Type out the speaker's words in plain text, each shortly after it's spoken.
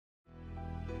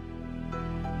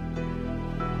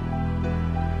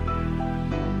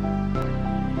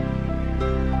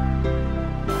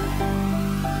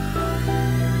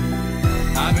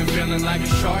feeling like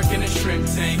a shark in a shrimp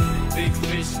tank. Big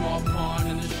fish, small pond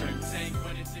in the shrimp tank.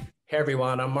 Hey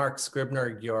everyone, I'm Mark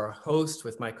Scribner, your host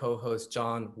with my co-host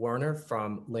John Werner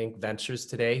from Link Ventures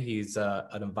today. He's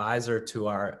an advisor to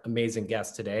our amazing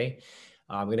guest today.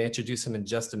 I'm going to introduce him in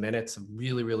just a minute. Some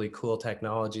really, really cool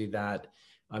technology that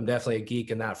I'm definitely a geek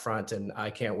in that front, and I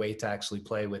can't wait to actually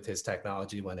play with his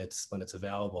technology when it's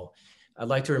available. I'd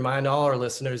like to remind all our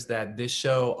listeners that this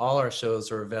show, all our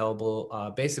shows are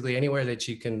available basically anywhere that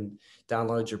you can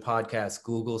download your podcast: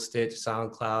 Google, Stitch,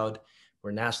 SoundCloud.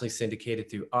 We're nationally syndicated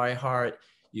through iHeart.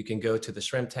 You can go to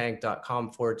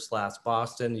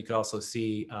theshrimptank.com/Boston. You can also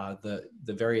see the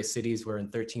various cities. We're in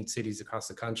 13 cities across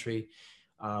the country.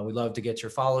 We'd love to get your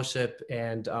followership.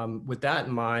 And with that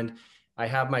in mind, I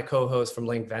have my co-host from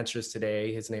Link Ventures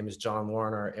today. His name is John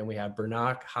Warner, and we have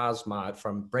Barmak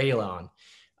from Brelyon.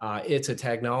 It's a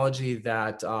technology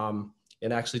that,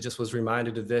 and actually just was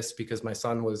reminded of this because my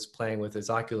son was playing with his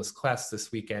Oculus Quest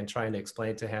this weekend, trying to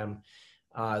explain to him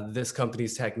this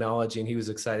company's technology, and he was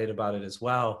excited about it as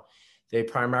well. They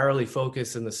primarily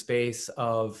focus in the space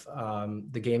of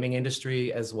the gaming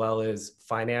industry as well as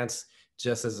finance.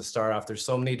 Just as a start off, there's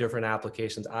so many different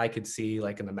applications I could see,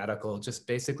 like in the medical, just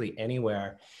basically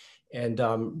anywhere. And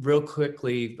real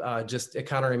quickly, it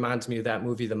kind of reminds me of that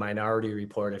movie, The Minority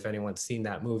Report, if anyone's seen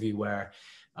that movie, where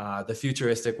the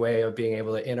futuristic way of being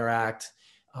able to interact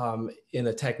in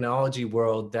a technology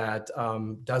world that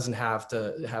doesn't have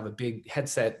to have a big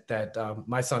headset that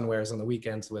my son wears on the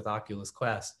weekends with Oculus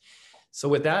Quest. So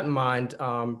with that in mind,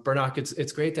 Barmak,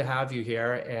 it's great to have you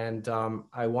here, and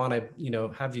I want to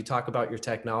have you talk about your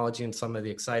technology and some of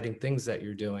the exciting things that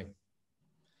you're doing.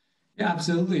 Yeah,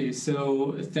 absolutely.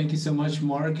 So thank you so much,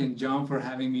 Mark and John, for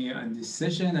having me on this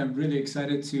session. I'm really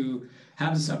excited to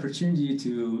have this opportunity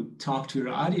to talk to your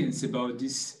audience about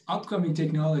this upcoming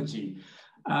technology.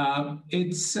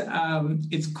 It's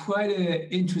quite an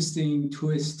interesting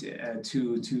twist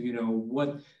to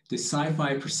what the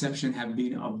sci-fi perception have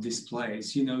been of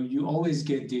displays. You always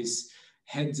get this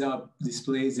heads-up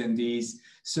displays and these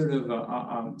sort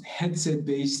of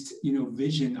headset-based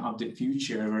vision of the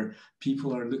future, where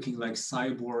people are looking like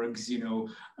cyborgs,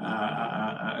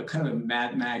 kind of a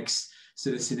Mad Max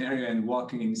sort of scenario, and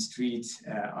walking in the streets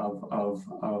of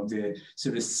the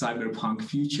sort of cyberpunk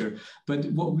future.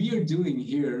 But what we are doing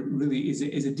here really is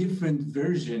a different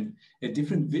version, a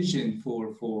different vision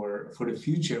for the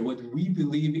future. What we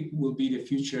believe will be the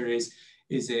future is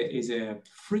a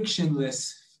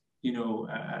frictionless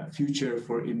future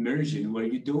for immersion, where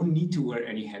you don't need to wear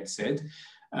any headset.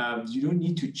 You don't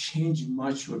need to change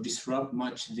much or disrupt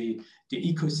much the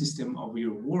ecosystem of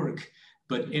your work,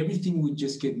 but everything would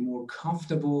just get more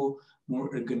comfortable,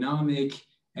 more ergonomic,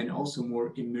 and also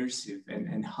more immersive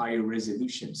and higher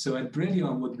resolution. So at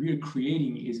Brelyon, what we're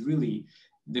creating is really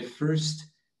the first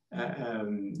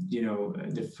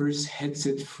the first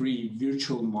headset-free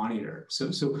virtual monitor.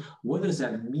 So what does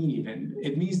that mean? And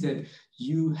it means that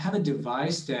you have a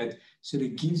device that sort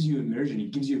of gives you immersion.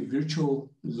 It gives you a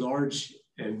virtual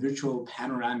virtual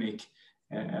panoramic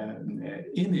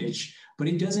image, but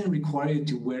it doesn't require you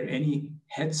to wear any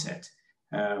headset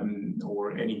or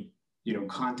any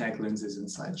contact lenses and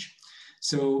such.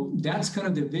 So that's kind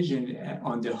of the vision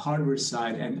on the hardware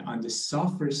side, and on the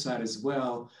software side as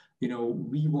well.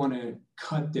 We want to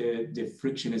cut the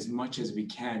friction as much as we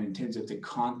can in terms of the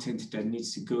content that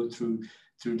needs to go through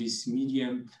this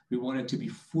medium. We want it to be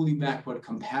fully backward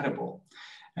compatible.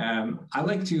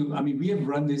 We have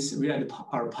run this. We're at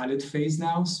our pilot phase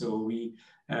now, so we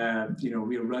are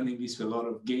running this with a lot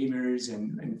of gamers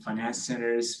and finance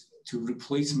centers to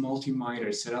replace multi-monitor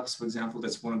setups, for example.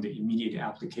 That's one of the immediate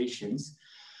applications.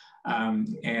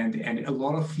 And a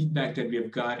lot of feedback that we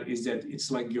have got is that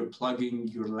it's like you're plugging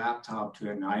your laptop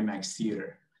to an IMAX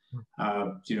theater.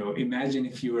 Imagine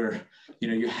if you were,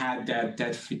 you had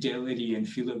that fidelity and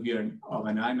feel of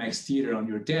an IMAX theater on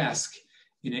your desk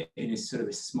in a sort of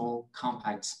a small,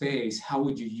 compact space. How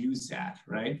would you use that,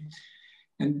 right?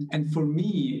 And for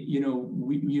me,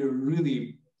 we are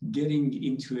really getting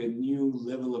into a new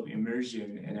level of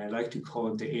immersion, and I like to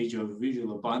call it the age of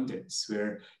visual abundance,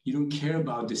 where you don't care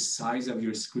about the size of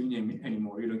your screen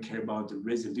anymore. You don't care about the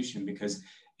resolution, because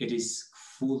it is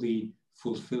fully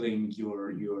fulfilling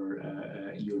your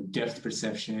depth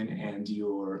perception and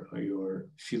your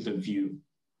field of view.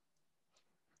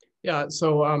 Yeah,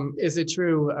 so is it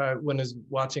true, when I was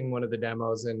watching one of the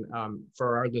demos, and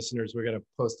for our listeners, we're going to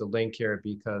post a link here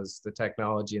because the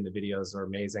technology and the videos are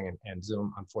amazing, and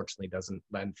Zoom unfortunately doesn't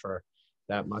lend for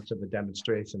that much of a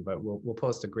demonstration, but we'll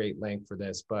post a great link for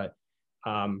this. But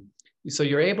so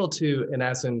you're able to, in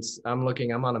essence, I'm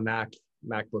on a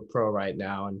MacBook Pro right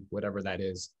now, and whatever that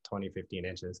is, 20, 15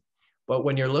 inches. But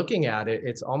when you're looking at it,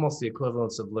 it's almost the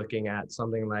equivalence of looking at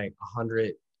something like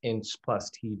 100-inch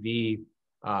plus TV,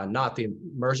 not the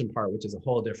immersion part, which is a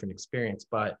whole different experience,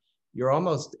 but you're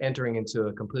almost entering into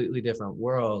a completely different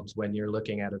world when you're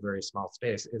looking at a very small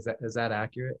space. Is that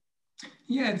accurate?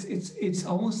 Yeah, it's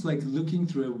almost like looking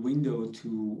through a window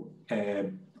to a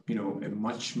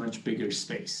much bigger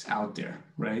space out there,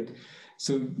 right?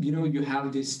 So you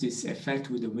have this effect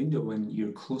with the window. When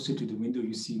you're closer to the window,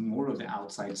 you see more of the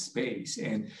outside space,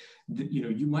 and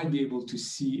you might be able to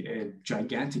see a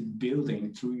gigantic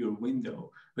building through your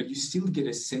window, but you still get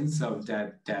a sense of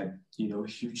that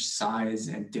huge size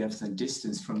and depth and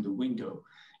distance from the window.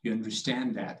 You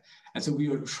understand that. And so we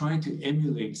are trying to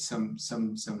emulate some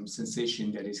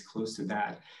sensation that is close to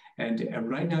that. And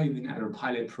right now, even at our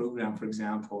pilot program, for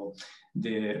example,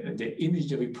 the image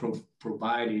that we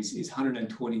provide is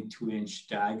 122-inch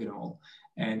diagonal,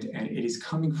 and it is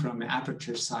coming from an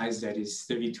aperture size that is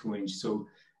 32-inch. So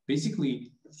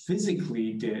basically,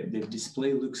 physically, the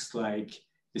display looks like,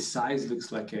 the size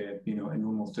looks like a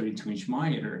normal 32-inch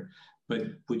monitor. But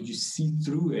what you see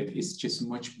through it is just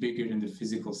much bigger than the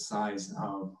physical size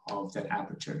of that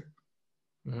aperture.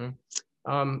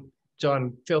 Mm-hmm.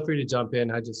 John, feel free to jump in.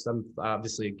 I'm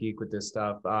obviously a geek with this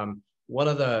stuff. One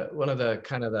of the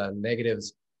kind of the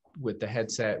negatives with the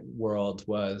headset world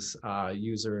was I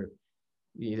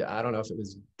don't know if it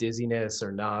was dizziness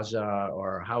or nausea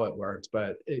or how it worked,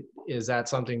 but is that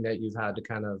something that you've had to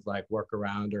kind of like work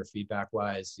around, or feedback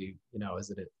wise? Is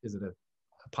it a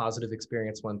positive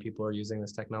experience when people are using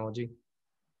this technology?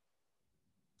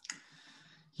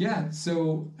 Yeah,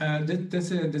 so that's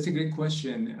a great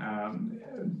question.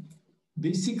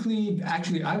 Basically,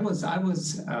 actually, I was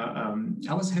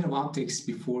head of optics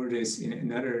before this in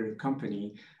another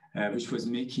company, which was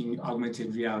making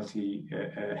augmented reality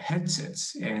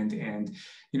headsets, and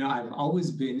I've always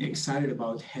been excited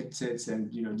about headsets and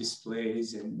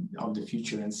displays and of the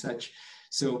future and such.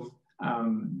 So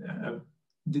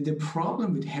the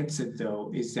problem with headset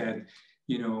though is that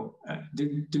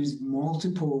there's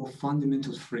multiple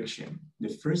fundamental friction. The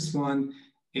first one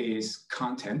is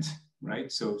content,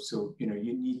 right? So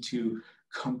you need to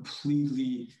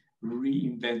completely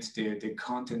reinvent the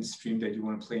content stream that you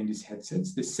want to play in these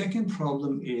headsets. The second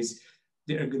problem is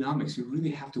the ergonomics. You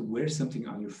really have to wear something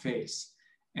on your face,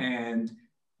 and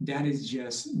that is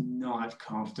just not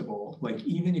comfortable. Like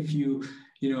even if you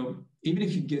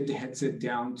get the headset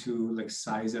down to like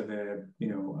size of a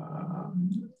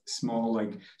small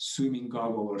like swimming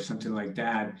goggle or something like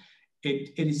that,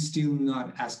 it is still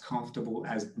not as comfortable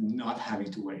as not having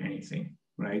to wear anything,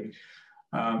 right?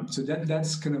 So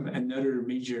that's kind of another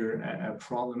major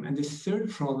problem. And the third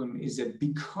problem is that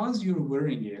because you're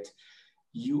wearing it,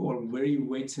 you are very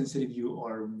weight sensitive, you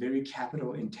are very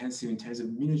capital intensive in terms of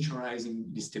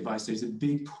miniaturizing this device. There's a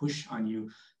big push on you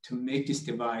to make this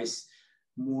device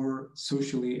more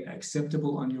socially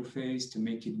acceptable on your face, to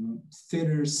make it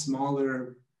thinner,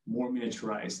 smaller, more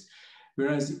miniaturized.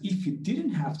 Whereas if you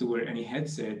didn't have to wear any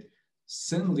headset,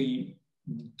 suddenly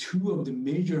two of the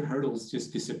major hurdles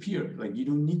just disappear. Like you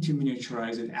don't need to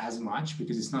miniaturize it as much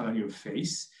because it's not on your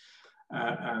face.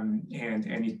 And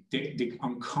the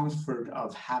uncomfort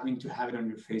of having to have it on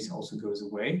your face also goes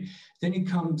away. Then it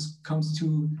comes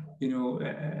to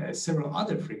several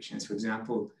other frictions. For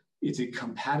example, is it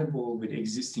compatible with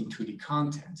existing 2D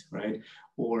content, right?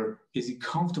 Or is it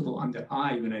comfortable on the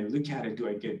eye? When I look at it, do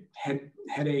I get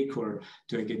headache, or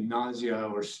do I get nausea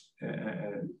or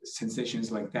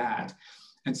sensations like that?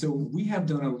 And so we have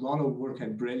done a lot of work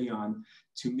at Brelyon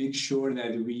to make sure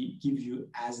that we give you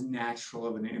as natural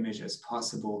of an image as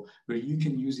possible, where you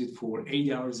can use it for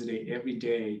 8 hours a day, every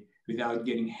day, without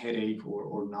getting headache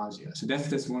or nausea. So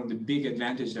that's one of the big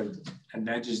advantages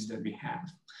that we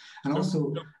have. And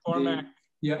also, Barmak,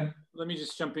 let me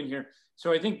just jump in here.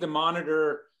 So I think the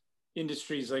monitor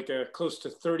industry is like a close to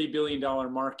 $30 billion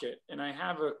market. And I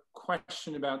have a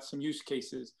question about some use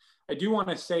cases. I do want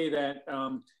to say that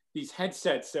these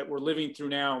headsets that we're living through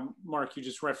now, Mark, you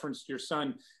just referenced your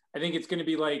son. I think it's going to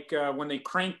be like when they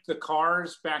cranked the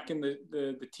cars back in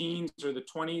the teens or the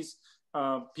 20s,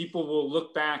 people will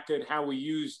look back at how we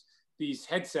used these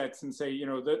headsets and say,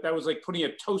 that was like putting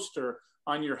a toaster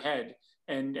on your head,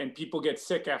 and people get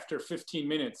sick after 15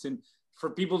 minutes. And for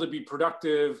people to be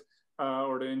productive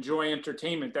or to enjoy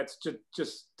entertainment, that's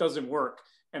just doesn't work.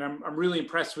 And I'm really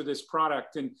impressed with this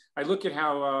product. And I look at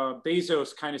how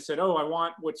Bezos kind of said, oh, I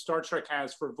want what Star Trek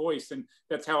has for voice. And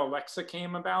that's how Alexa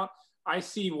came about. I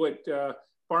see what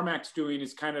Barmak's doing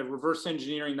is kind of reverse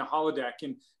engineering the holodeck.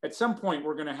 And at some point,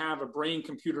 we're going to have a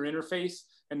brain-computer interface,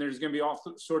 and there's going to be all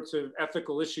sorts of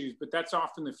ethical issues, but that's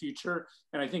off in the future.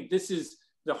 And I think this is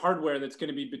the hardware that's going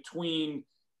to be between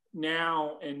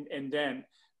now and then.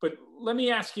 But let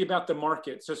me ask you about the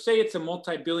market. So say it's a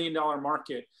multi-billion-dollar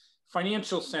market.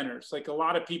 Financial centers, like a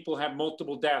lot of people have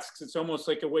multiple desks. It's almost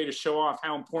like a way to show off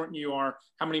how important you are,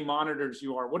 how many monitors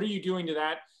you are. What are you doing to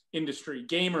that industry?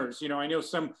 Gamers, I know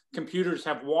some computers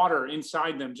have water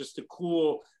inside them just to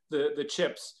cool the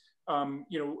chips.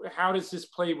 How does this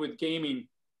play with gaming?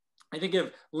 I think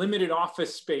of limited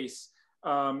office space.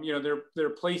 There are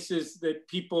places that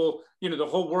people, the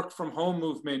whole work from home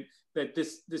movement that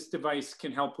this device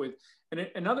can help with. And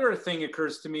another thing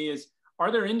occurs to me is,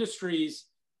 are there industries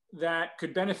that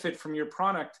could benefit from your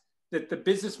product that the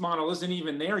business model isn't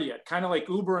even there yet? Kind of like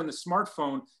Uber and the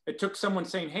smartphone. It took someone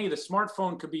saying, hey, the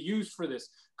smartphone could be used for this.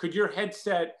 Could your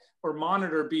headset or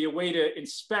monitor be a way to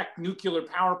inspect nuclear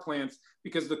power plants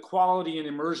because the quality and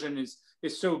immersion is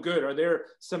so good? Are there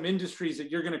some industries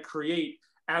that you're going to create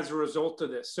as a result of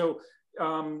this? So,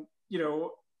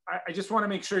 I just want to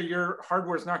make sure your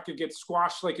hardware is not going to get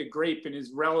squashed like a grape and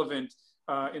is relevant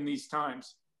in these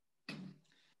times.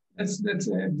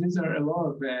 These are a lot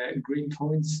of great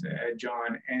points,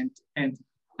 John, and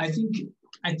I think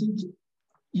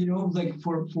like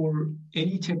for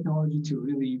any technology to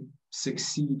really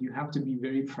succeed, you have to be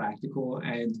very practical,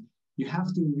 and you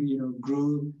have to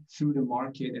grow through the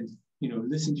market and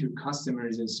listen to your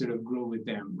customers and sort of grow with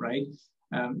them, right?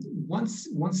 Once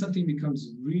something becomes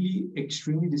really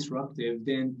extremely disruptive,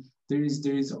 then there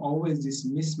is always this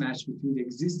mismatch between the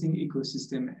existing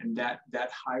ecosystem and that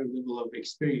higher level of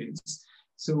experience.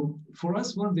 So for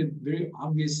us, one of the very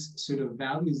obvious sort of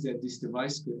values that this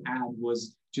device could add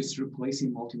was just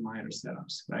replacing multi-monitor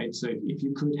setups, right? So if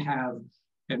you could have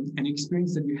an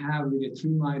experience that you have with a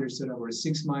 3-monitor setup or a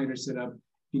 6-monitor setup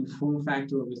in form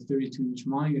factor of a 32-inch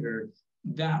monitor,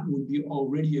 that would be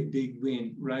already a big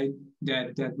win, right?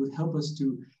 That would help us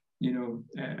to enter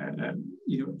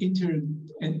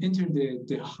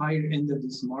the higher end of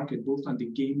this market, both on the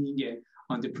gaming and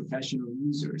on the professional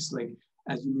users. Like,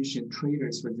 as you mentioned,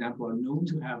 traders, for example, are known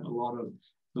to have a lot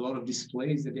of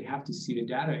displays that they have to see the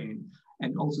data in.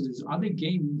 And also there's other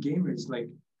gamers, like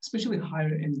especially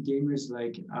higher end gamers,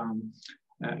 like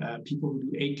people who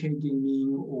do 8K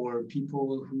gaming, or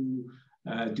people who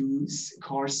do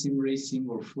car sim racing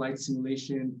or flight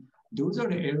simulation. Those are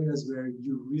the areas where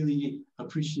you really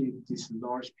appreciate this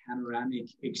large panoramic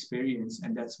experience,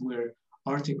 and that's where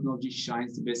our technology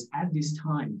shines the best at this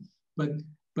time. But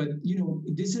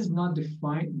this is not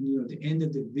the end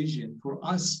of the vision. For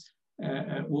us,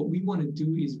 what we want to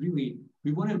do is really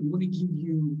we want to give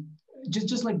you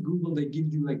just like Google, they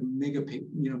give you like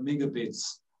megabits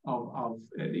of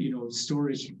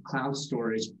storage, cloud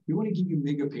storage. We want to give you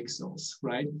megapixels,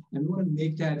 right? And we want to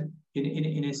make that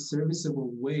in a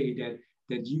serviceable way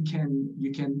that you can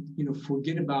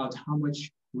forget about how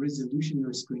much resolution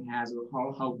your screen has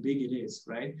or how big it is,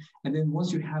 right? And then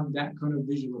once you have that kind of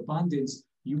visual abundance,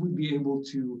 you would be able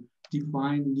to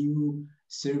define new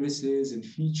services and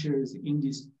features in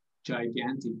this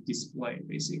gigantic display,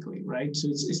 basically, right? So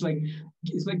it's like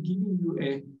giving you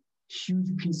a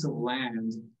huge piece of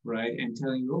land, right? And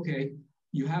telling you, okay,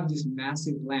 you have this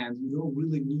massive land. You don't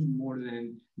really need more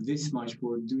than this much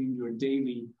for doing your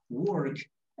daily work.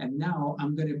 And now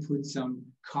I'm going to put some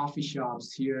coffee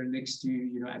shops here next to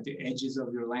you, at the edges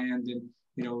of your land, and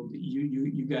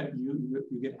you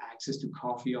get access to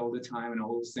coffee all the time and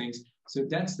all those things. So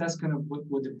that's kind of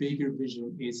what the bigger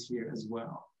vision is here as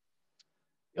well.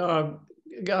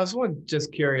 Guys, I'm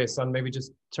just curious on maybe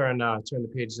just turn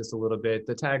the page just a little bit.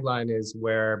 The tagline is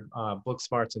where book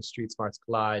smarts and street smarts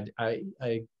collide.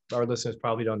 Our listeners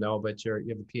probably don't know, but you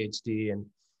have a PhD in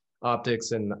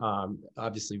optics and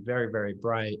obviously very, very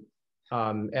bright.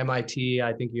 MIT,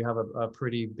 I think you have a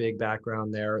pretty big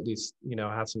background there, at least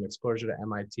have some exposure to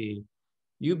MIT.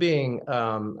 You being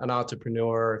an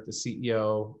entrepreneur, the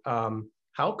CEO,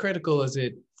 how critical is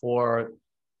it for,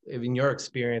 in your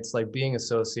experience, like being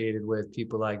associated with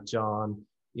people like John,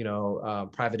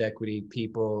 private equity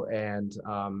people, and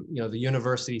the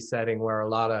university setting where a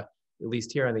lot of, at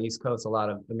least here on the East Coast, a lot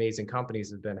of amazing companies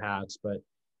have been hatched.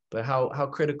 But how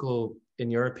critical,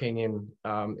 in your opinion,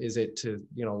 is it to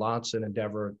launch an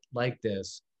endeavor like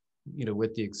this,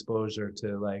 with the exposure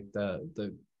to like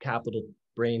the capital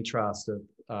brain trust of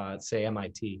say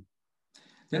MIT?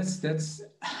 I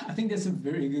think that's a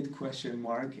very good question,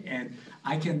 Mark. And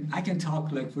I can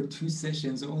talk like for 2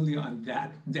 sessions only on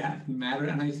that matter,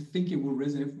 and I think it will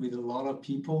resonate with a lot of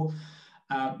people.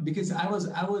 Because I was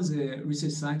a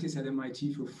research scientist at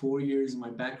MIT for 4 years. My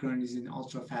background is in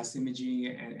ultra fast imaging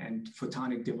and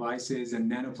photonic devices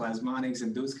and nanoplasmonics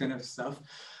and those kind of stuff.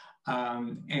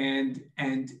 And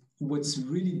what's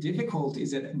really difficult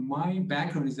is that my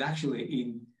background is actually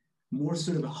in more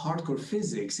sort of a hardcore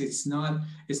physics. It's not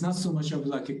so much of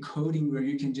like a coding where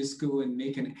you can just go and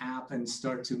make an app and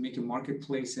start to make a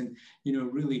marketplace and, you know,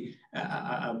 really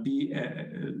be a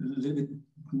little bit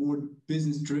more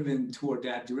business driven toward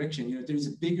that direction. You know, there's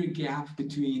a bigger gap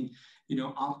between, you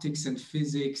know, optics and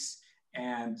physics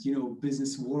and, you know,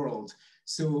 business world.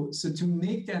 So to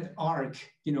make that arc,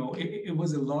 you know, it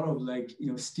was a lot of like, you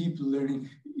know, steep learning,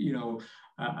 you know,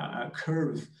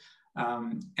 curve.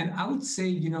 And I would say,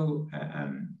 you know,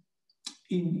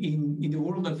 in the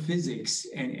world of physics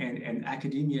and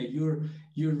academia,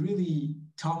 you're really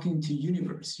talking to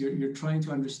universe. You're trying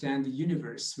to understand the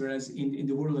universe, whereas in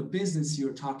the world of business,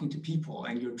 you're talking to people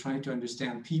and you're trying to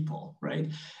understand people,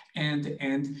 right? And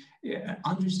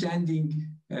understanding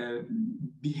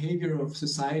behavior of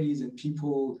societies and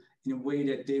people in a way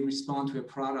that they respond to a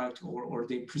product or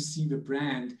they perceive a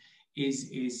brand is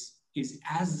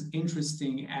as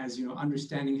interesting as, you know,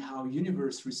 understanding how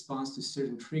universe responds to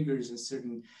certain triggers and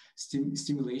certain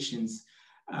stimulations.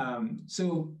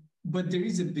 But there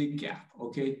is a big gap,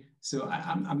 okay? So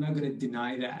I'm not going to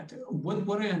deny that.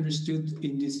 What I understood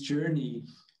in this journey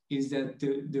is that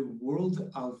the world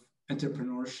of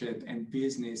entrepreneurship and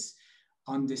business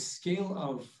on the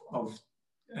scale of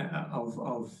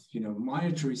you know,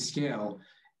 monetary scale,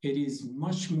 it is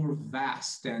much more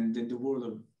vast than the world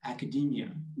of academia.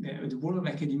 The world of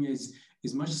academia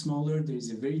is much smaller.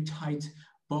 There's a very tight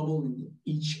bubble in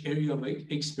each area of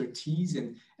expertise,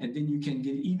 and then you can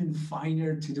get even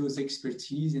finer to those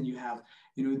expertise, and you have,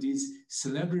 you know, these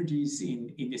celebrities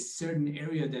in a certain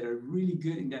area that are really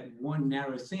good in that one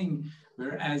narrow thing,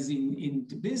 whereas in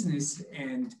the business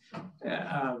and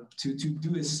to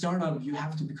do a startup, you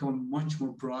have to become much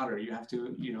more broader. You have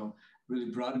to, you know, really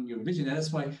broaden your vision. And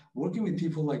that's why working with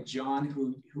people like John,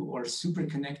 who are super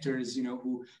connectors, you know,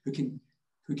 who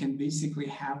can basically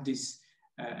have this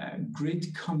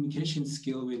great communication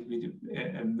skill with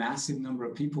a massive number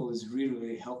of people is really,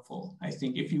 really helpful. I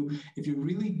think if you're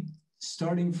really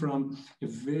starting from a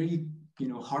very, you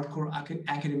know, hardcore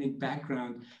academic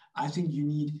background, I think you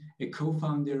need a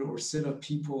co-founder or set of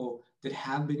people that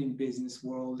have been in business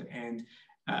world and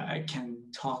can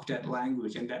talk that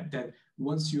language, and that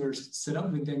once you're set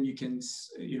up with them, you can,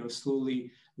 you know,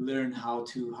 slowly learn how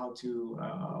to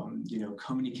you know,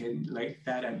 communicate like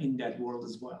that and in that world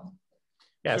as well.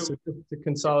 Yeah, so to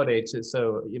consolidate,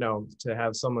 so, you know, to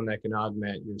have someone that can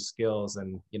augment your skills,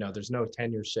 and, you know, there's no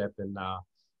tenureship in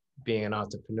being an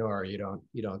entrepreneur. You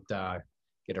don't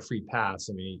get a free pass.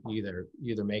 I mean, you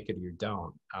either make it or you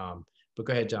don't. But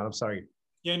go ahead, John. I'm sorry.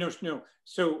 Yeah, no.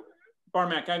 So,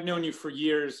 Barmak, I've known you for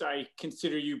years. I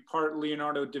consider you part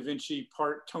Leonardo da Vinci,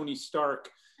 part Tony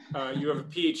Stark. You have a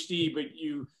PhD, but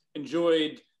you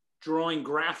enjoyed drawing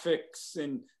graphics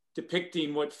and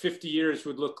depicting what 50 years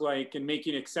would look like and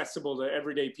making accessible to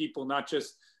everyday people, not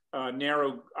just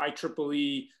narrow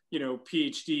IEEE, you know,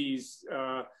 PhDs,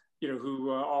 you know,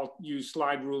 who all use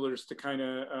slide rulers to kind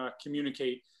of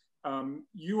communicate.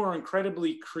 You are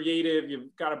incredibly creative.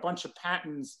 You've got a bunch of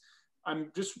patents.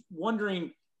 I'm just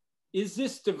wondering, is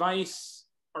this device,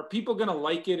 are people going to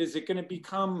like it? Is it going to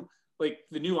become like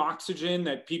the new oxygen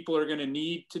that people are going to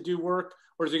need to do work?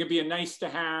 Or is it going to be a nice to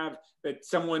have that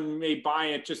someone may buy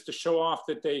it just to show off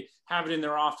that they have it in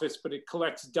their office, but it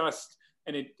collects dust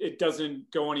and it doesn't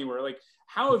go anywhere? Like,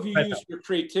 how have you used your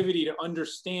creativity to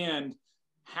understand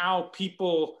how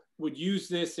people would use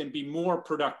this and be more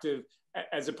productive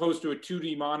as opposed to a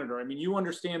 2D monitor? I mean, you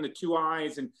understand the two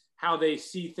eyes and how they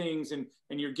see things, and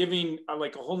you're giving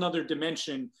like a whole nother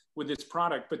dimension with this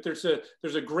product. But there's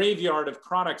a graveyard of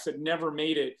products that never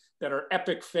made it that are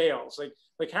epic fails.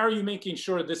 Like how are you making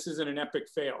sure this isn't an epic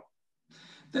fail?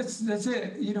 That's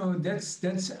a, you know, that's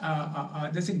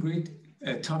a great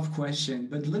tough question.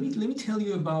 But let me tell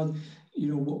you about, you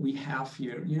know, what we have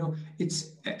here. You know,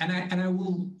 it's, and I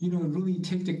will, you know, really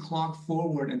take the clock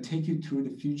forward and take you through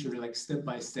the future, like step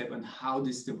by step, on how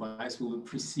this device will be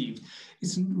perceived.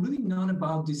 It's really not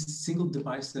about this single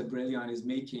device that Brelyon is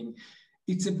making.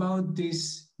 It's about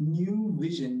this new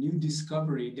vision, new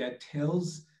discovery that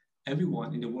tells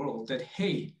everyone in the world that,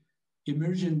 hey,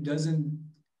 immersion doesn't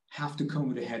have to come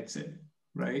with a headset,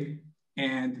 right?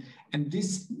 And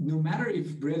this, no matter if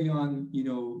Brelyon, you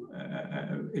know,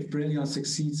 if Brelyon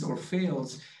succeeds or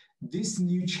fails, this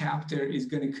new chapter is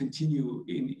going to continue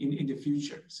in the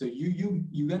future. So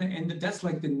you're going to end up, that's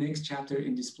like the next chapter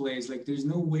in displays. Like, there's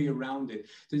no way around it.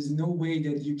 There's no way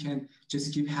that you can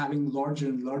just keep having larger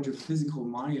and larger physical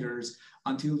monitors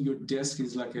until your desk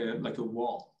is like a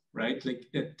wall, right? Like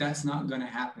that's not going to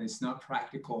happen. It's not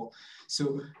practical.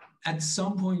 So at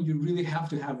some point you really have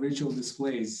to have virtual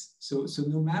displays. So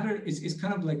no matter, it's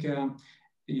kind of like a,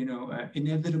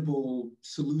 inevitable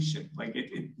solution. Like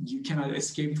you cannot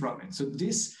escape from it. So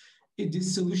this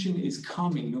solution is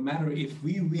coming, no matter if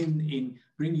we win in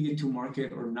bringing it to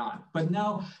market or not. But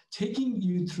now, taking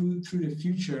you through the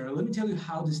future, let me tell you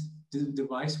how this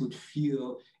device would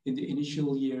feel in the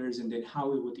initial years, and then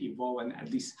how it would evolve. And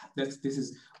at least this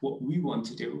is what we want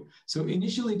to do. So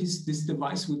initially, this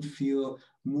device would feel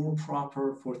more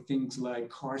proper for things like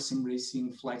car sim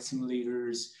racing, flight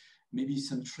simulators, maybe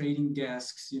some trading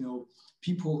desks,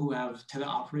 people who have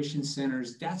teleoperation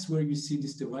centers. That's where you see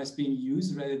this device being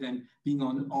used, rather than being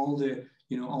on all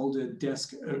the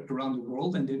desks around the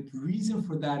world. And the reason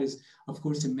for that is, of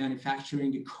course, the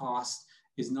manufacturing, the cost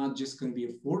is not just going to be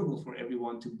affordable for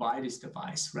everyone to buy this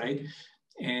device, right?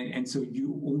 And so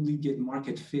you only get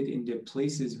market fit in the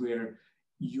places where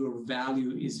your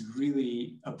value is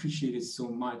really appreciated so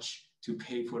much to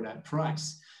pay for that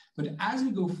price. But as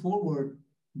we go forward,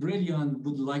 Brelyon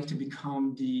would like to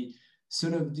become the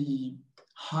sort of the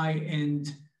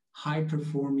high-end,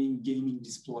 high-performing gaming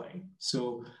display.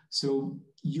 So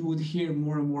you would hear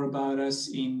more and more about us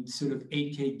in sort of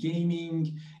 8K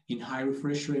gaming, in high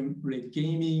refresh rate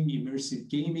gaming, immersive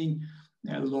gaming,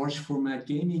 large format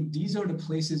gaming. These are the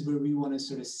places where we want to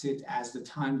sort of sit as the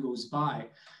time goes by.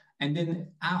 And then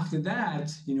after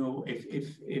that,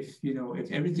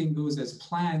 if everything goes as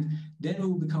planned, then it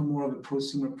will become more of a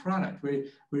prosumer product,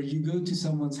 where you go to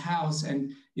someone's house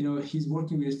and he's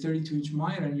working with a 32-inch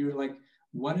monitor, and you're like,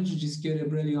 why don't you just get a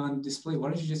Brelyon display? Why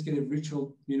don't you just get a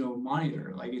virtual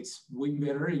monitor? Like, it's way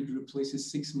better. It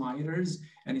replaces 6 monitors,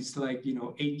 and it's like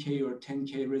 8K or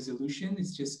 10K resolution.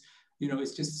 It's just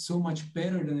it's just so much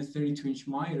better than a 32-inch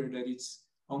monitor that it's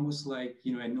almost like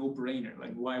a no-brainer.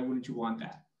 Like, why wouldn't you want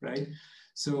that? Right?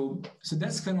 So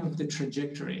that's kind of the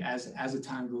trajectory as the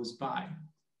time goes by.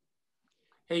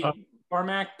 Hey,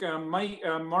 Barmak,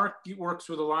 Mark works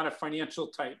with a lot of financial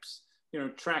types,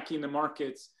 tracking the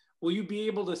markets. Will you be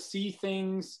able to see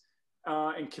things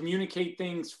and communicate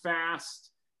things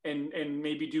fast and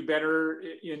maybe do better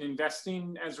in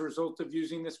investing as a result of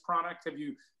using this product? Have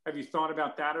you thought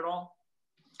about that at all?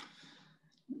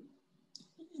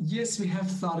 Yes, we have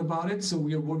thought about it. So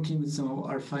we are working with some of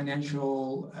our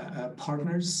financial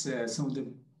partners. Some of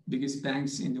the biggest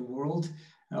banks in the world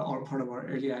are part of our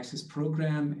early access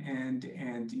program, and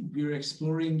we're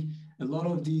exploring a lot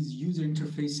of these user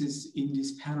interfaces in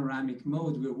this panoramic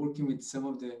mode. We're working with some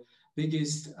of the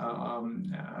biggest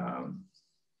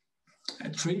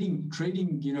trading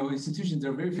institutions.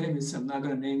 They're very famous. I'm not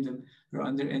going to name them. They're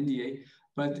under NDA.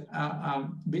 But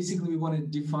basically, we want to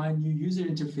define new user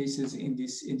interfaces in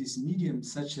this medium,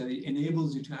 such that it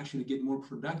enables you to actually get more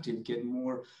productive, get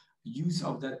more use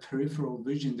of that peripheral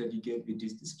vision that you get with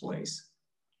these displays.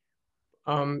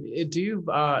 And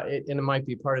it might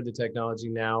be part of the technology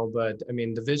now, but I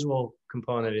mean, the visual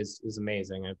component is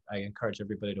amazing. I encourage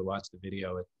everybody to watch the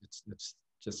video. It's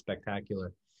just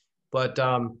spectacular. But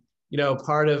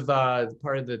part of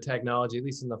the technology, at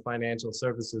least in the financial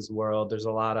services world, there's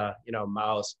a lot of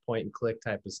mouse point and click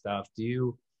type of stuff. Do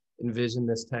you envision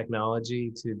this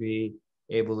technology to be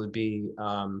able to be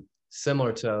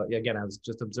similar to? Again, I was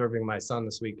just observing my son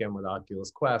this weekend with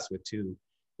Oculus Quest with 2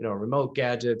 remote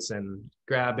gadgets and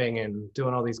grabbing and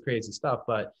doing all these crazy stuff.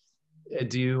 But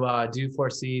do you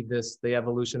foresee the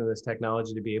evolution of this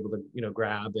technology to be able to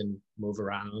grab and move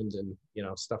around and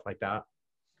stuff like that?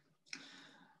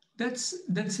 That's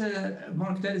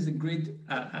Mark. That is a great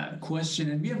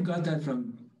question, and we have got that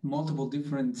from multiple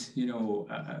different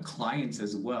clients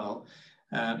as well.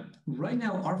 Right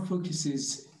now, our focus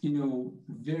is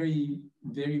very,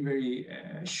 very, very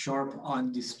sharp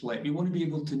on display. We want to be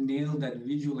able to nail that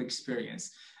visual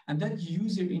experience, and that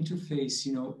user interface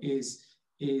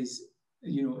is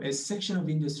a section of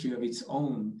industry of its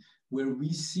own, where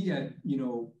we see that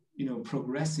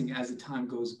progressing as the time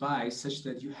goes by, such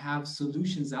that you have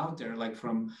solutions out there, like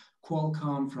from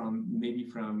Qualcomm, from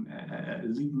Leap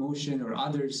Motion or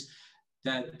others,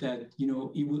 that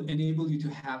it will enable you to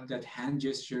have that hand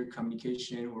gesture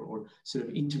communication or sort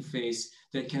of interface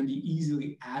that can be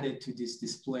easily added to this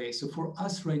display. So for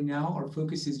us right now, our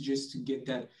focus is just to get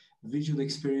that visual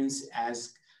experience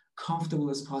as comfortable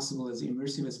as possible, as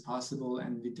immersive as possible,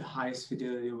 and with the highest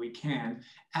fidelity we can.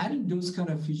 Adding those kind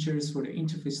of features for the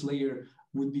interface layer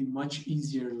would be much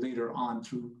easier later on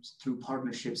through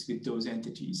partnerships with those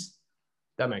entities.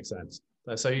 That makes sense.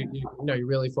 So you're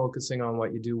really focusing on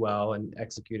what you do well and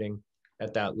executing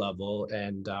at that level,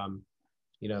 and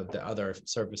the other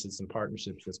services and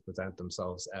partnerships just present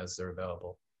themselves as they're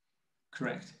available.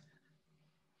 Correct.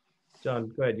 John,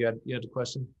 go ahead. You had a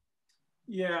question?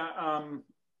 Yeah.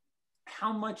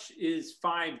 How much is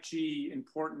 5G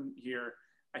important here?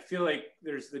 I feel like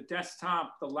there's the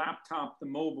desktop, the laptop, the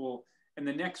mobile, and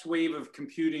the next wave of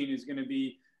computing is going to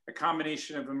be a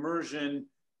combination of immersion,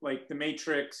 like the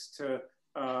Matrix, to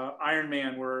Iron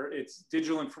Man, where it's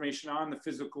digital information on the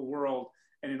physical world,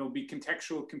 and it'll be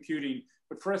contextual computing.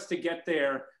 But for us to get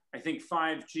there, I think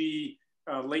 5G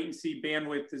latency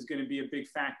bandwidth is going to be a big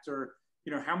factor.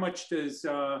 You know, how much does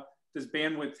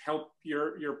bandwidth help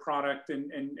your product,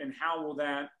 and how will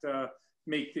that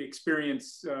make the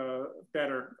experience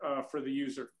better for the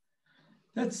user?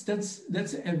 That's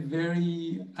a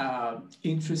very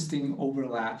interesting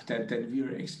overlap that we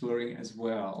are exploring as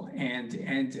well. And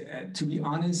to be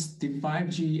honest, the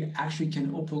 5G actually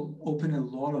can open a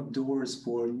lot of doors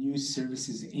for new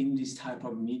services in this type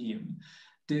of medium.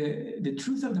 The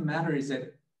truth of the matter is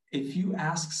that if you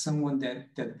ask someone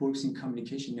that works in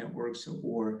communication networks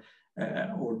or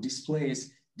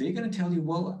displays, they're going to tell you,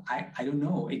 well, I don't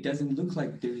know. It doesn't look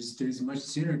like there's much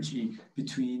synergy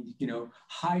between, you know,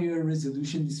 higher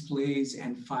resolution displays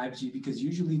and 5G, because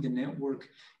usually the network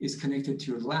is connected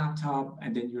to your laptop,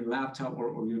 and then your laptop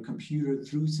or your computer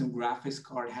through some graphics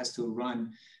card has to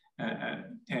run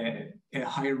a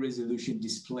higher resolution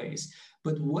displays.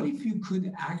 But what if you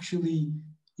could actually,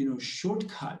 you know,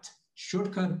 shortcut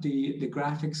the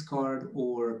graphics card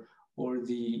or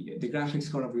the graphics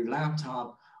card of your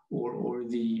laptop, or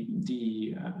the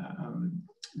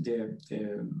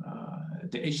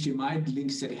HDMI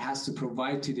links that it has to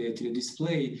provide to the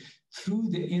display through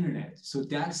the internet. So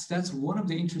that's one of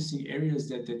the interesting areas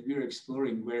that we're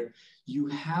exploring, where you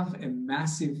have a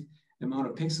massive amount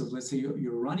of pixels. Let's say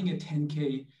you're running a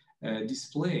 10K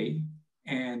display,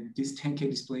 and this 10K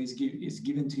display is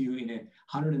given to you in a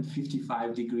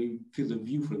 155-degree field of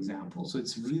view, for example. So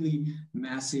it's really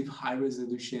massive, high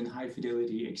resolution, high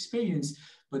fidelity experience,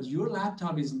 but your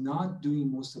laptop is not doing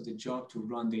most of the job to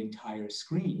run the entire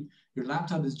screen. Your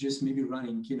laptop is just maybe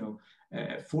running, you know,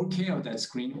 4K of that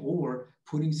screen, or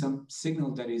putting some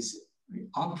signal that is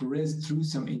up-res through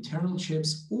some internal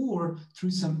chips, or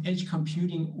through some edge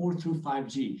computing, or through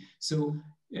 5G. So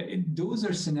those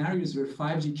are scenarios where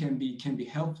 5G can be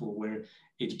helpful, where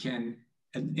it can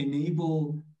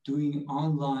enable doing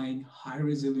online, high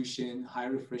resolution, high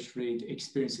refresh rate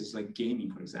experiences like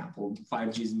gaming, for example.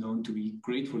 5G is known to be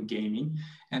great for gaming.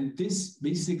 And this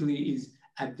basically is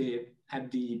at the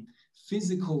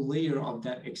physical layer of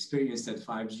that experience that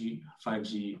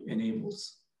 5G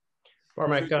enables.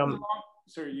 Barmak,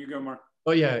 sorry, you go, Mark.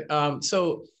 Oh yeah,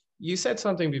 so you said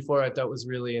something before I thought was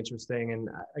really interesting. And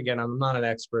again, I'm not an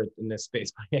expert in this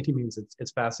space by any means.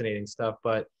 It's fascinating stuff,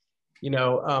 but you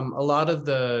know, a lot of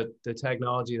the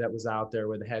technology that was out there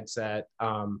with the headset,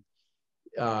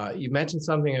 you mentioned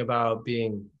something about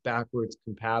being backwards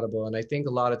compatible. And I think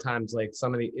a lot of times, like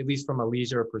some of the, at least from a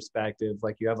leisure perspective,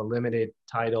 like you have a limited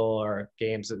title or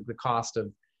games, the cost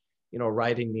of, you know,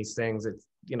 writing these things, it's,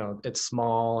 you know, it's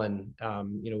small, and,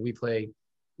 you know, we play,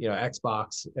 you know,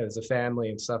 Xbox as a family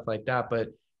and stuff like that.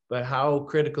 But how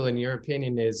critical, in your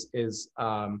opinion, is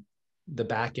the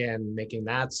back end, making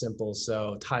that simple,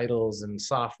 so titles and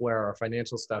software or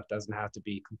financial stuff doesn't have to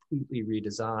be completely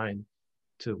redesigned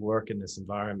to work in this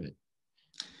environment?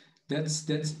 That's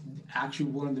actually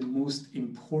one of the most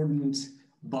important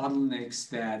bottlenecks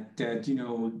that you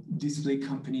know, display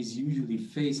companies usually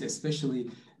face,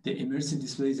 especially the immersive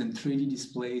displays and 3D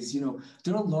displays. You know,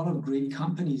 there are a lot of great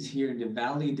companies here in the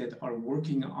Valley that are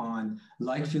working on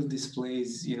light field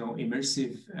displays, you know,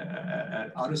 immersive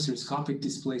autostereoscopic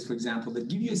displays, for example, that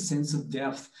give you a sense of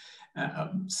depth.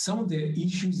 Some of the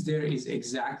issues there is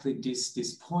exactly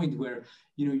this point where,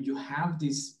 you know, you have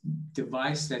this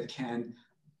device that can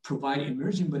provide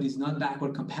immersion, but it's not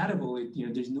backward compatible. You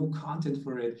know, there's no content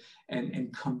for it,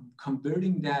 and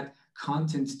converting that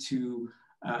content to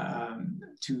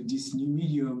this new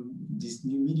medium, this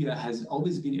new media has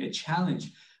always been a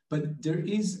challenge. But there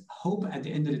is hope at the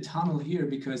end of the tunnel here,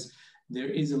 because there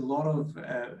is a lot of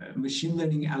machine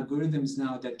learning algorithms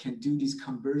now that can do this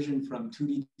conversion from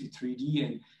 2D to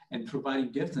 3D and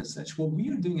providing depth and such. What we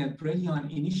are doing at Brelyon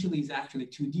initially is actually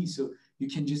 2D. So you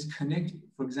can just connect,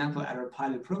 for example, at our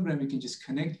pilot program, you can just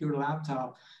connect your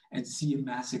laptop and see a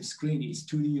massive screen. It's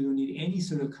 2D, you don't need any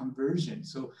sort of conversion.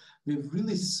 So we've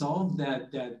really solved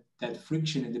that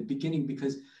friction at the beginning,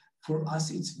 because for us,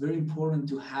 it's very important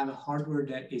to have a hardware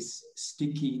that is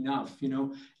sticky enough. You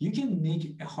know, you can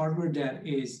make a hardware that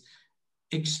is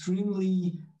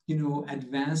extremely,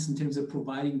 advanced in terms of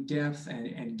providing depth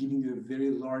and giving you a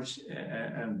very large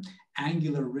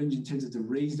angular range in terms of the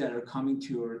rays that are coming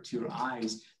to your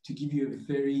eyes to give you a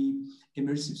very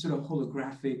immersive sort of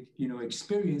holographic,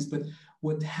 experience. But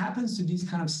what happens to these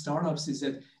kind of startups is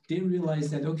that they realize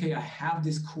that, okay, I have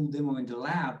this cool demo in the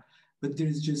lab, but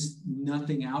there's just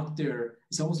nothing out there.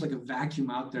 It's almost like a vacuum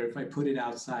out there. If I put it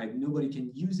outside, nobody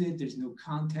can use it. There's no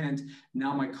content.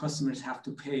 Now my customers have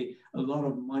to pay a lot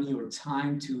of money or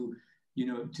time to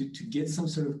get some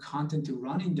sort of content to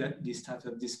run in these types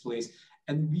of displays.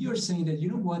 And we are saying that,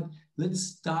 what,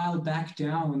 let's dial back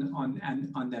down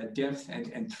on that depth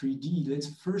and 3D. Let's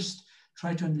first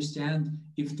try to understand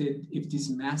if this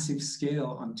massive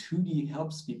scale on 2D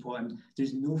helps people, and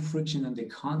there's no friction on the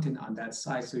content on that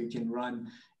side, so you can run.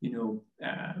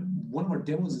 One of our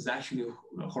demos is actually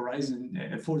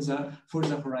Forza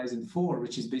Horizon 4,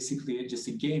 which is basically just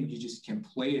a game. You just can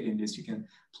play it in this. You can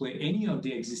play any of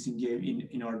the existing game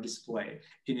in our display.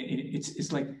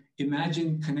 It's like,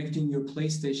 imagine connecting your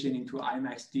PlayStation into an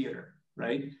IMAX theater,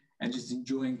 right? And just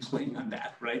enjoying playing on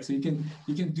that, right? So you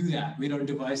can do that with our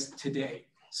device today.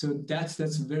 So that's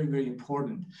very, very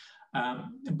important.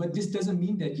 But this doesn't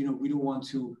mean that we don't want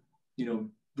to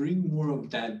bring more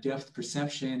of that depth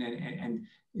perception and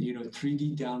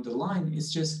 3D down the line.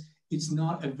 It's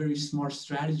not a very smart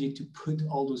strategy to put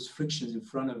all those frictions in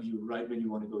front of you right when you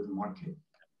want to go to market.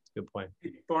 Good point.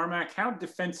 Barmak, how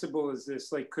defensible is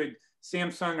this? Like, could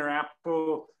Samsung or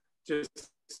Apple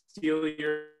just steal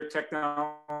your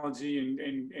technology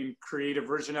and create a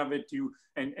version of it?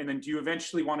 And then do you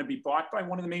eventually want to be bought by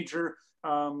one of the major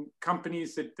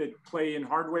companies that play in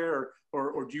hardware,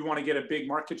 or do you want to get a big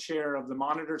market share of the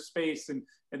monitor space and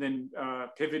then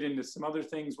pivot into some other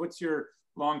things? What's your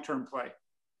long-term play?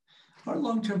 Our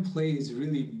long-term play is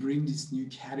really bring this new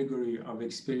category of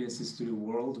experiences to the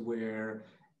world where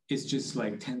it's just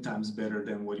like 10 times better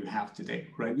than what you have today,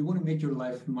 right? We want to make your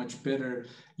life much better,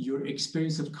 your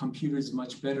experience of computers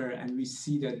much better, and we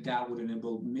see that would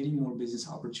enable many more business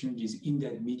opportunities in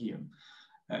that medium,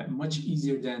 much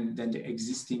easier than the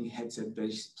existing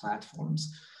headset-based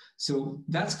platforms. So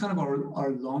that's kind of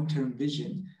our long-term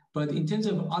vision. But in terms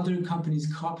of other companies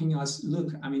copying us,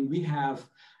 look, I mean, we have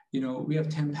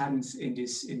 10 patents in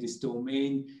this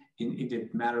domain. In the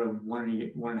matter of one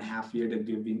and a half year that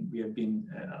we have been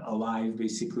alive,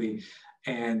 basically,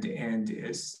 and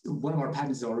one of our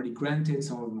patents is already granted.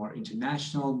 Some of them are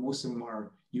international. Most of them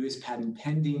are U.S. patent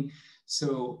pending.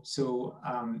 So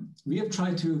we have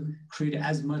tried to create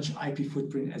as much IP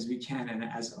footprint as we can and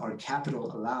as our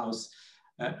capital allows.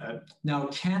 Now,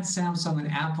 can't Samsung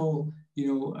and Apple,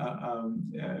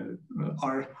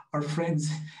 our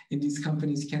friends in these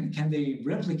companies, can they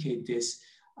replicate this?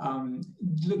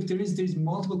 Look, there's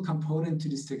multiple components to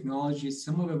this technology.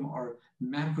 Some of them are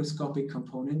macroscopic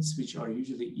components, which are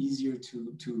usually easier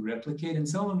to replicate, and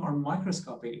some of them are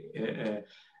microscopic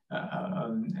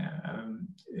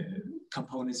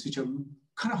components, which are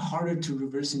kind of harder to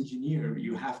reverse engineer.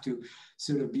 You have to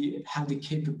sort of have the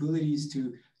capabilities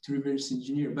to reverse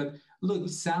engineer. But look,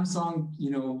 Samsung,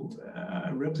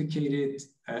 replicated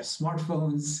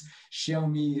smartphones.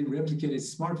 Xiaomi replicated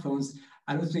smartphones.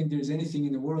 I don't think there's anything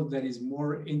in the world that is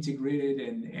more integrated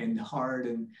and hard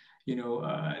and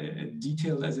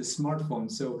detailed as a smartphone.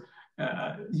 So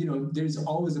there's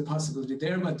always a possibility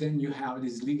there, but then you have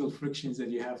these legal frictions that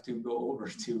you have to go over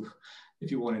to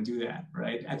if you want to do that,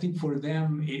 right? I think for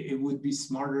them it would be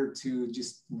smarter to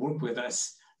just work with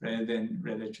us rather than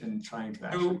trying to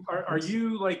actually. So are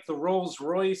you like the Rolls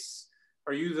Royce?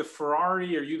 Are you the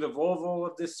Ferrari? Are you the Volvo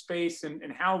of this space?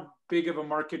 And how big of a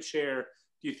market share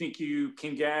do you think you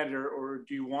can get, or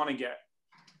do you want to get?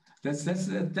 That's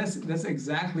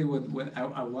exactly what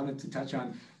I wanted to touch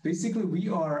on. Basically, we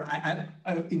are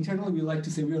internally we like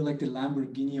to say we are like the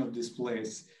Lamborghini of this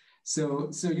place. So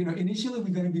initially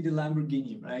we're going to be the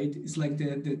Lamborghini, right? It's like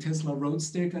the Tesla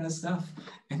Roadster kind of stuff,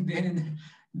 and then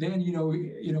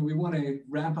we want to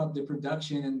ramp up the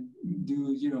production and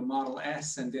do Model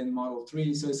S and then Model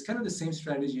 3. So it's kind of the same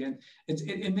strategy, and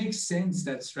it makes sense,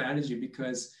 that strategy,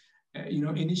 because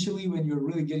initially when you're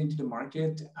really getting to the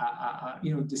market,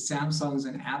 the Samsungs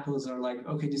and Apples are like,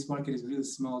 okay, this market is really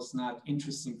small, it's not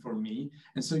interesting for me.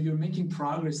 And so you're making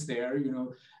progress there,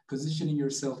 positioning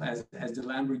yourself as the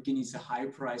Lamborghini, is a high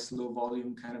price, low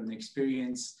volume kind of an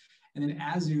experience. And then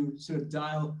as you sort of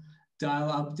dial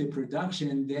up the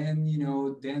production, then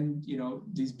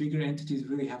these bigger entities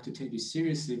really have to take you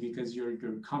seriously because you're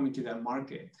coming to that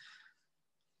market.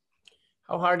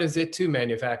 How hard is it to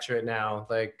manufacture it now?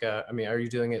 Like, are you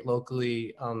doing it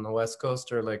locally on the West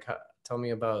Coast, or tell me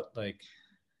about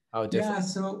How different?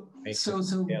 That's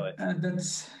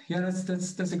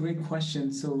a great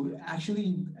question. So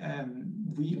actually,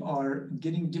 we are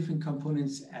getting different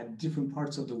components at different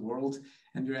parts of the world,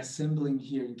 and we're assembling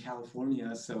here in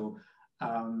California. So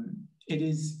it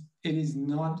is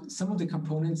not, some of the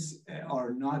components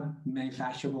are not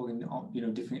manufacturable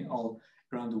in different all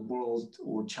around the world,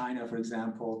 or China, for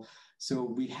example. So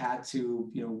we had to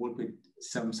work with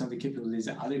some of the capabilities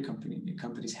that other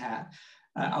companies had.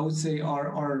 I would say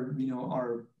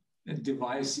our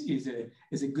device is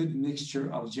a good mixture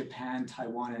of Japan,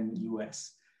 Taiwan, and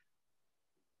US.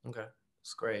 Okay,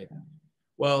 that's great.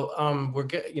 Well, we're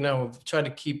try to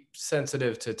keep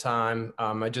sensitive to time.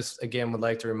 I just again would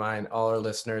like to remind all our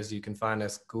listeners, you can find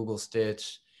us Google,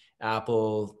 Stitch,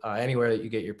 Apple, anywhere that you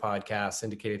get your podcasts,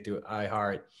 syndicated through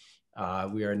iHeart.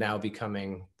 We are now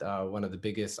becoming one of the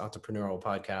biggest entrepreneurial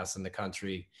podcasts in the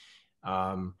country.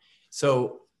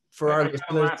 So for our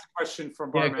listeners, last question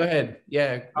from Barmak. Yeah, go ahead.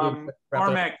 Yeah.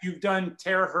 Barmak, you've done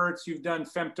terahertz, you've done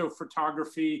femto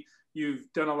photography,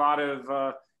 you've done a lot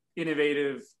of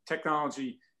innovative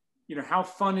technology. How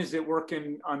fun is it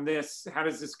working on this? How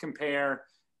does this compare?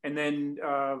 And then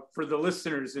for the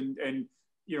listeners, and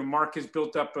Mark has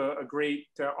built up a great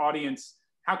audience.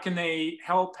 How can they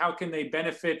help? How can they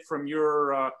benefit from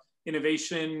your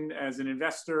innovation as an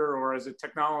investor or as a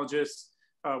technologist?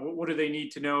 What do they need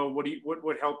to know?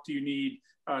 What help do you need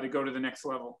to go to the next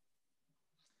level?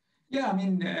 Yeah, I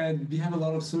mean, we have a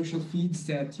lot of social feeds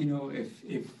that,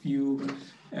 if you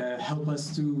help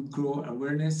us to grow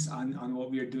awareness on what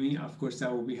we are doing, of course,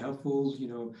 that will be helpful.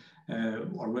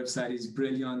 Our website is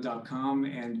Brelyon.com,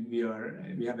 and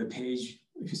we have a page.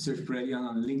 If you search Brelyon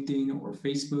on LinkedIn or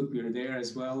Facebook, we are there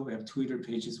as well. We have Twitter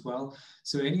page as well.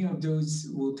 So any of those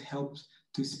would help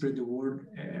to spread the word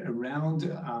around.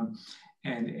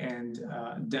 And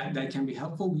that can be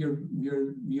helpful. We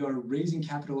are raising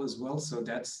capital as well, so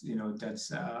that's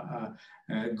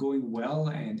going well.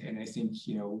 And I think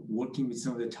working with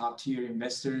some of the top tier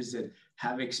investors that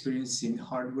have experience in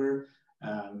hardware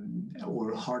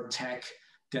or hard tech,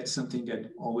 that's something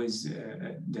that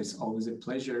that's always a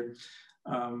pleasure.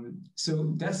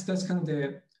 So that's kind of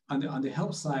the on the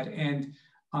help side, and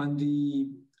on the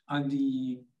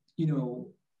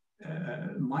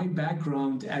my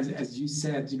background, as you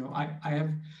said, I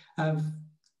have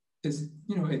this,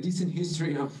 a decent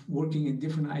history of working in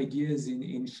different ideas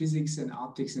in physics and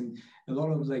optics, and a lot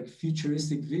of like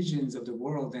futuristic visions of the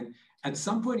world. And at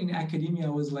some point in academia, I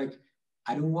was like,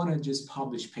 I don't want to just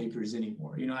publish papers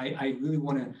anymore. I really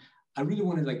want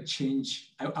to like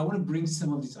change. I want to bring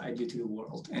some of this idea to the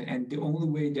world. And the only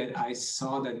way that I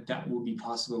saw that would be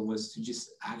possible was to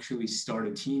just actually start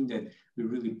a team that we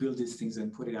really build these things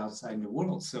and put it outside in the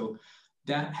world. So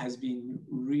that has been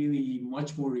really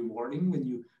much more rewarding when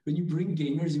you bring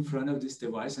gamers in front of this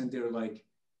device and they're like,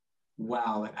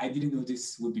 wow, I didn't know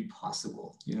this would be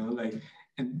possible,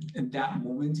 and that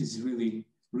moment is really,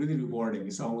 really rewarding.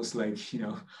 It's almost like,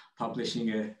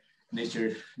 publishing a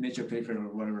nature paper or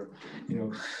whatever,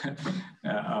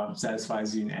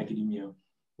 satisfies you in academia.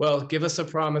 Well, give us a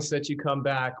promise that you come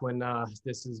back when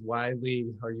this is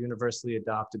widely or universally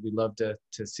adopted. We'd love to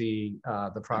see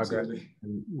the progress. Absolutely.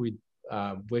 And we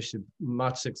wish you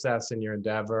much success in your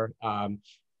endeavor.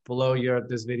 Below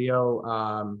this video,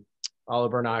 all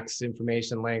of Barmak's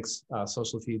information, links,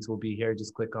 social feeds will be here.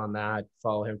 Just click on that,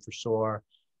 follow him for sure.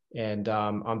 And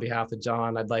on behalf of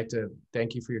John, I'd like to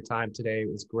thank you for your time today.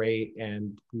 It was great,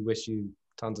 and we wish you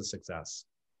tons of success.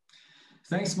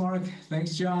 Thanks, Mark.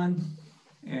 Thanks, John.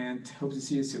 And hope to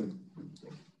see you soon.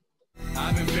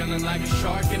 I've been feeling like a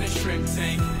shark in a shrimp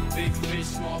tank. Big fish,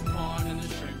 small pond in the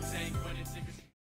shrimp